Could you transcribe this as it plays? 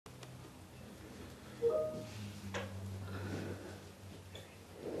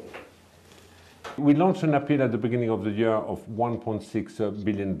We launched an appeal at the beginning of the year of $1.6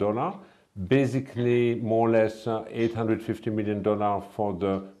 billion, basically more or less $850 million for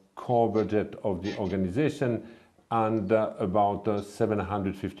the core budget of the organization and about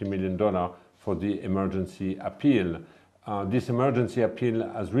 $750 million for the emergency appeal. This emergency appeal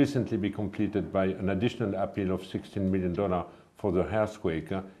has recently been completed by an additional appeal of $16 million for the earthquake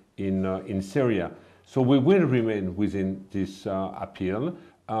in Syria. So we will remain within this appeal,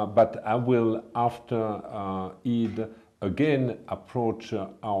 but I will, after Eid, again approach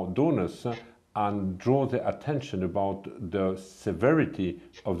our donors and draw their attention about the severity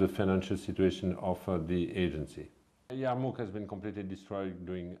of the financial situation of the agency. Yarmouk has been completely destroyed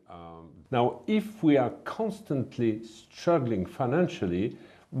during... Now, if we are constantly struggling financially,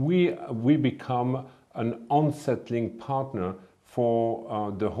 we become an unsettling partner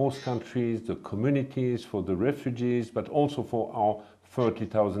for the host countries, the communities, for the refugees, but also for our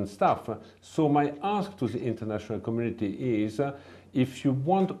 30,000 staff. So my ask to the international community is, if you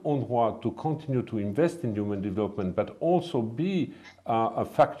want UNRWA to continue to invest in human development, but also be a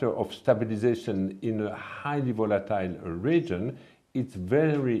factor of stabilization in a highly volatile region, it's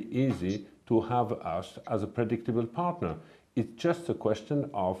very easy to have us as a predictable partner. It's just a question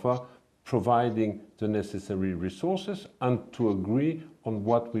of providing the necessary resources and to agree on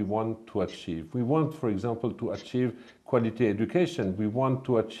what we want to achieve. We want, for example, to achieve quality education. We want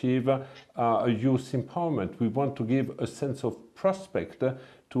to achieve a youth empowerment. We want to give a sense of prospect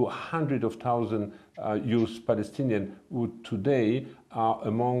to hundreds of thousands youth Palestinians who today are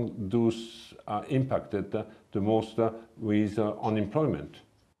among those impacted the most with unemployment.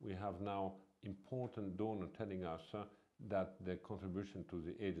 We have now important donors telling us that the contribution to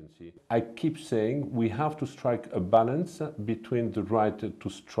the agency. I keep saying we have to strike a balance between the right to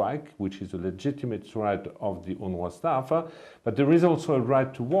strike, which is a legitimate right of the UNRWA staff, but there is also a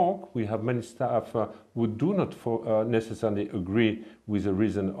right to work. We have many staff who do not necessarily agree with the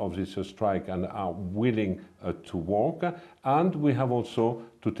reason of this strike and are willing to work. And we have also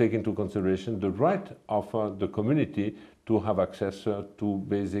to take into consideration the right of the community to have access to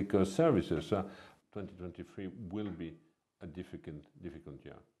basic services. 2023 will be a difficult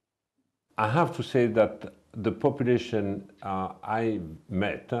year. I have to say that the population I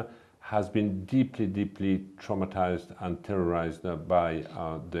met has been deeply traumatized and terrorized by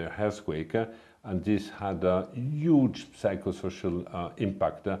the earthquake, and this had a huge psychosocial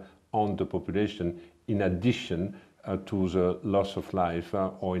impact on the population, in addition to the loss of life,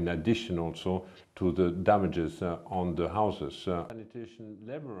 or in addition also to the damages on the houses. Sanitation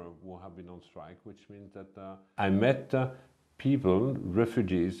laborers who have been on strike, which means that I met people,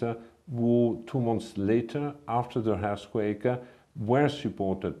 refugees, who 2 months later, after the earthquake, were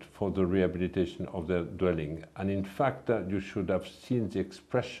supported for the rehabilitation of their dwelling. And in fact, you should have seen the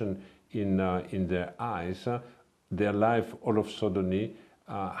expression in their eyes. Their life all of a sudden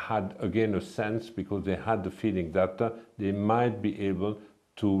had again a sense, because they had the feeling that they might be able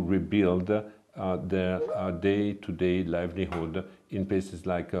to rebuild their day-to-day livelihood in places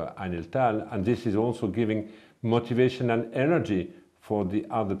like Ain el-Tal. And this is also giving motivation and energy for the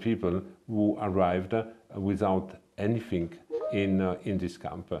other people who arrived without anything in this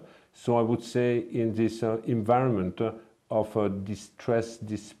camp. So I would say, in this environment of distress,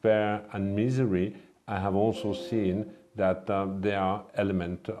 despair and misery, I have also seen that there are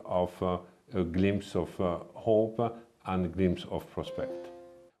elements of a glimpse of hope and a glimpse of prospect.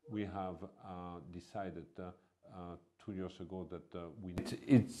 We have decided 2 years ago that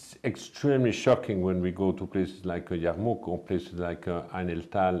it's extremely shocking when we go to places like Yarmouk or places like Ain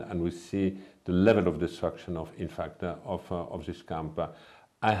el-Tal, and we see the level of destruction of, in fact, of this camp.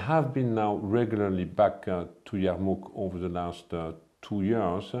 I have been now regularly back to Yarmouk over the last 2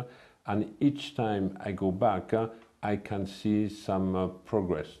 years, and each time I go back, I can see some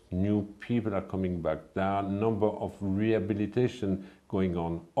progress. New people are coming back. There are a number of rehabilitation going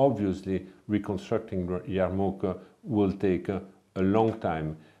on. Obviously, reconstructing Yarmouk will take a long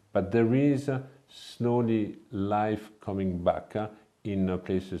time, but there is slowly life coming back in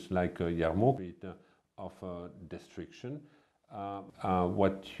places like Yarmouk of destruction.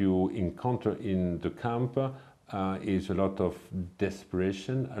 What you encounter in the camp is a lot of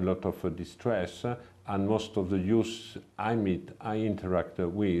desperation, a lot of distress, and most of the youth I meet, I interact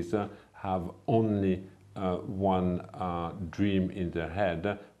with, have only one dream in their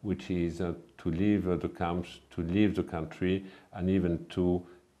head, which is to leave the camps, to leave the country, and even to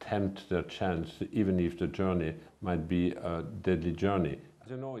tempt their chance, even if the journey might be a deadly journey.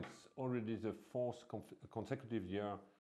 As you know, it's already the 4th consecutive year